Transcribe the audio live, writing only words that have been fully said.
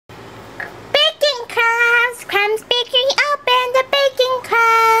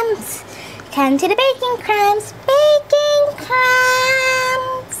Come to the baking crumbs. Baking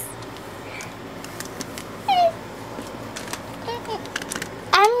crumbs.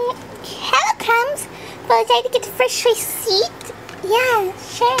 Hello crumbs. Would you like to get the first receipt? Yeah,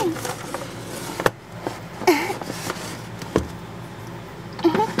 sure.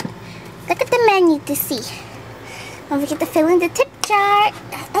 Look at the menu to see. Don't forget to fill in the tip jar.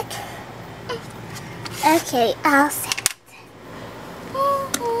 Okay, all set.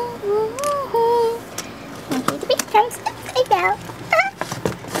 Okay, the big crumbs upside down.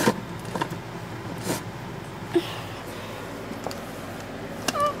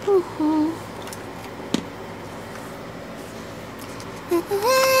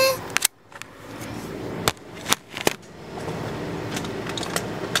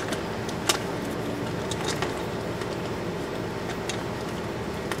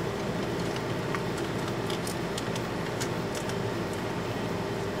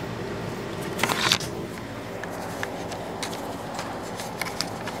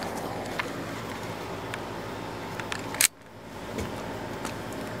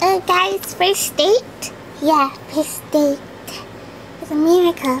 Guys, first date? Yeah, first date. It's a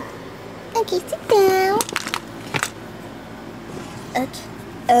miracle. Okay, sit down.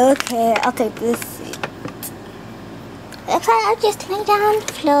 Okay, I'll take this seat. I'll just lay down on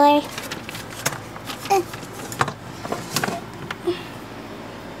the floor.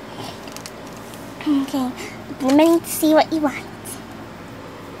 Okay, I'm ready to see what you want.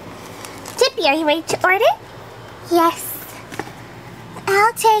 Tippy, are you ready to order? Yes.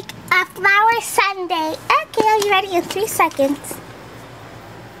 I'll take a flour sundae. Okay, are you ready in 3 seconds?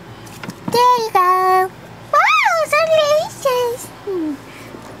 There you go. Wow, so delicious.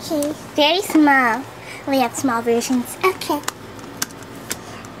 Okay, very small. We have small versions. Okay.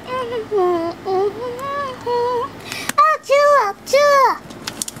 Oh, Jewel.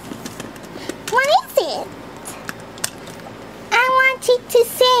 What is it? I want you to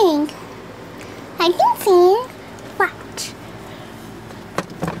sing. I can sing. Watch.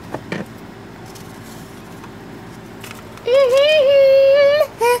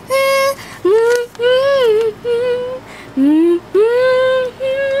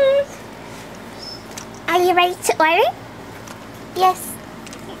 Are you ready to order? Yes.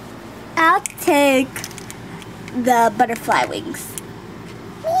 I'll take the butterfly wings.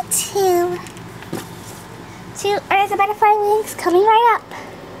 Me too. 2 orders of butterfly wings coming right up.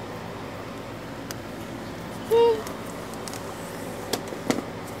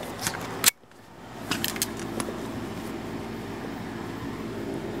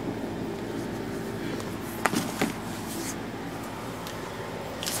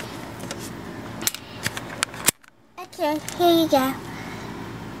 Okay, here you go.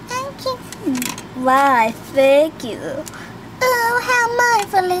 Thank you. Why, thank you. Oh, how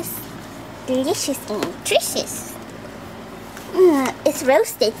marvelous. Delicious and nutritious. It's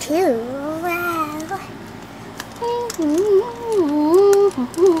roasted too. Wow.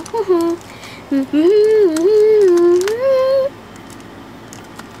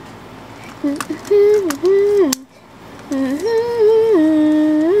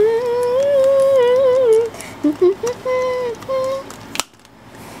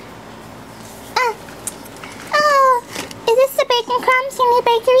 Oh, is this the bacon crumbs in your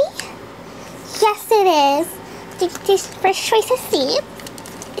bakery? Yes, it is. Did you taste first choice of seed?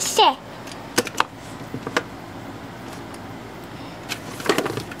 Sure.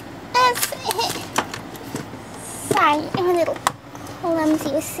 Sorry, I'm a little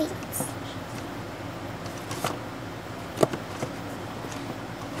clumsy with seeds.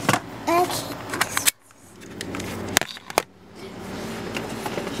 Okay.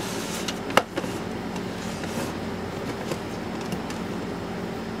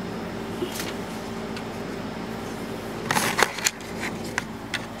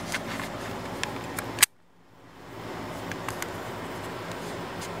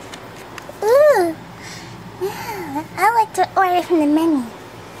 Ooh, yeah, I like to order from the menu.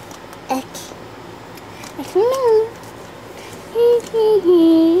 Okay, there's the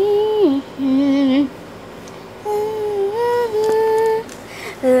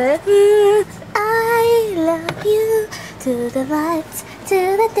menu. I love you to the lights, to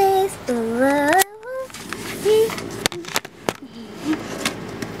the days.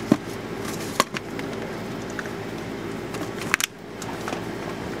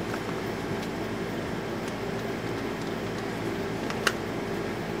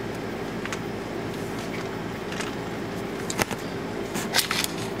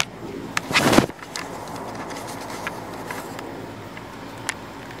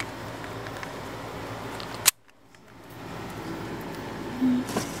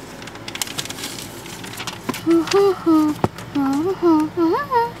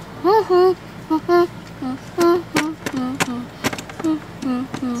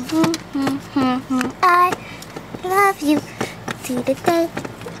 to the day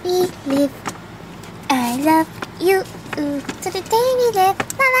we live. I love you to the day we live.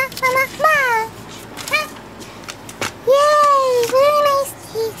 La la la la la. Huh? Yay! Very nice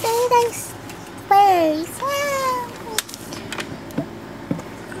teeth. Very nice words.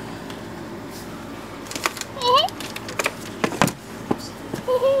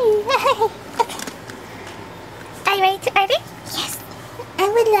 Wow. Okay. Are you ready to order? Yes. I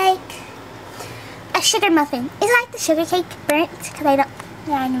would like a sugar muffin. Is like the sugar cake burnt? Because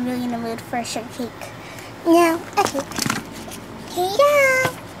I'm really in the mood for a sugar cake. No? Okay. Here you go.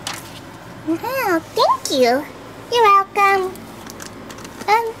 Wow, thank you. You're welcome.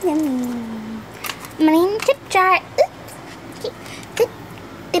 Marine tip jar. Oops. Okay. Good.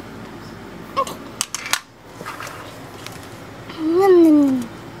 Dip. Okay. Nom nom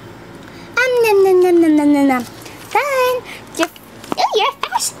nom. Fun. Just, oh, you're a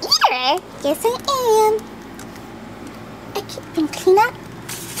fast eater. Yes, I am. Okay, and clean up.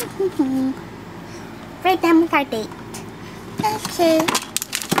 We're done with our date. Okay.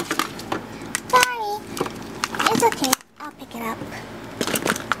 Sorry. It's okay. I'll pick it up.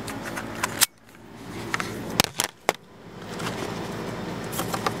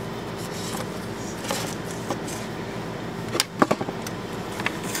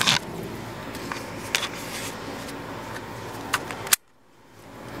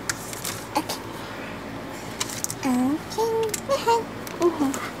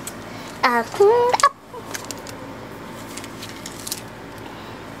 Cleaned up.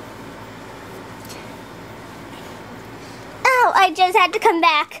 Oh, I just had to come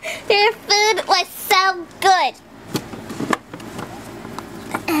back. Their food was so good.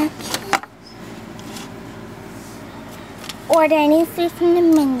 Okay. Order any food from the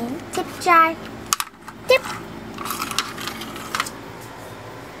menu. Tip jar. Tip.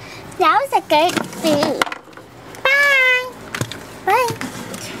 That was a good food. Bye. Bye.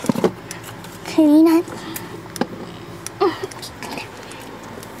 Clean up.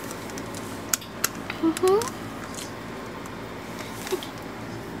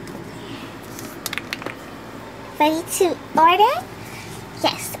 Ready to order?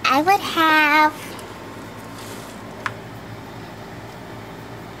 Yes, I would have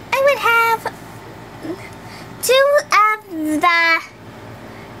two of the,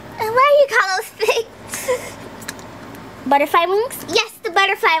 what do you call those things? Butterfly wings? Yes, the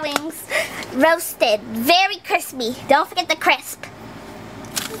butterfly wings. Roasted. Very crispy. Don't forget the crisp.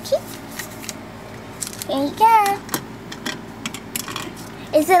 Okay. Here you go.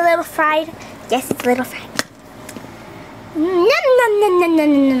 Is it a little fried? Yes, it's a little fried. Nom nom nom nom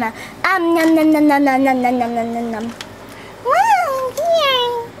nom nom nom. Nom nom nom nom nom nom nom nom nom nom. Wow, here.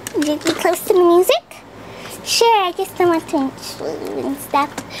 Did you close to the music? Sure, I just don't want to intrude and stuff.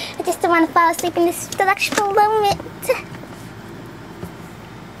 I just don't want to fall asleep in this delectable moment.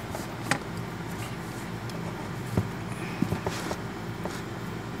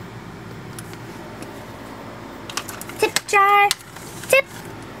 Tip jar. Tip.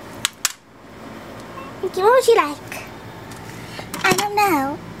 Okay, what would you like? I don't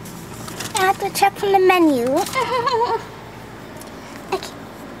know. I have to check from the menu. Okay.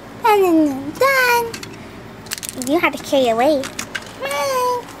 And then I'm done. You have to carry away.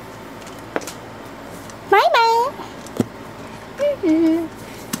 Bye. Bye-bye.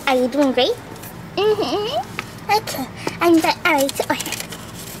 Are you doing great? Okay. I'm done. Alright, so order.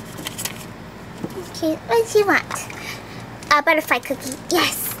 Okay, what do you want? A butterfly cookie.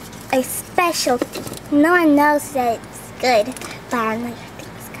 Yes. A specialty. No one knows that it's good, but I know you think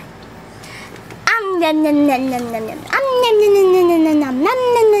it's good. Nom nom nom nom nom nom. Nom nom nom nom nom nom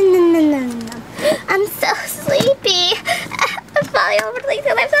nom nom nom nom nom. I'm so sleepy. I'm falling over the place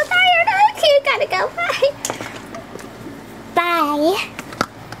and I'm so tired. Okay, gotta go. Bye. Bye.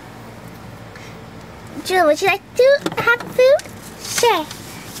 Jewel, would you like to have food? Sure.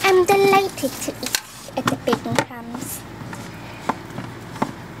 I'm delighted to eat at the Bacon Crumbs.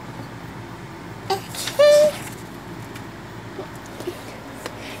 Okay.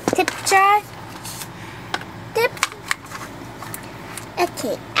 Tip jar. Dip.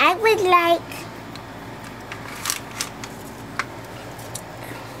 Okay, I would like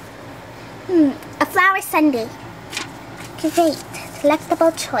a flower sundae. Great,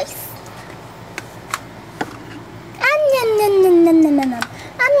 selectable choice. Nom nom nom nom nom nom nom.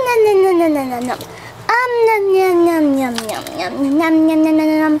 Nom nom nom nom nom nom nom. Nom nom nom nom nom nom nom nom nom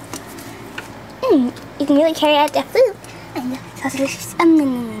nom. You can really carry out that food. I know, it's so delicious. Nom nom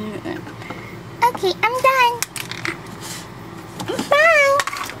nom nom. Okay, I'm done. Bye.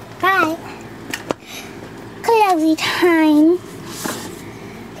 Bye. Closing time.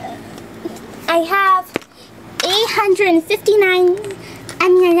 I have $659.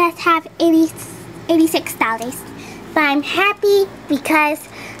 I'm gonna have $86. But I'm happy because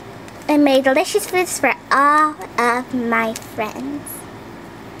I made delicious foods for all of my friends.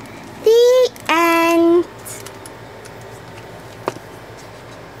 The end.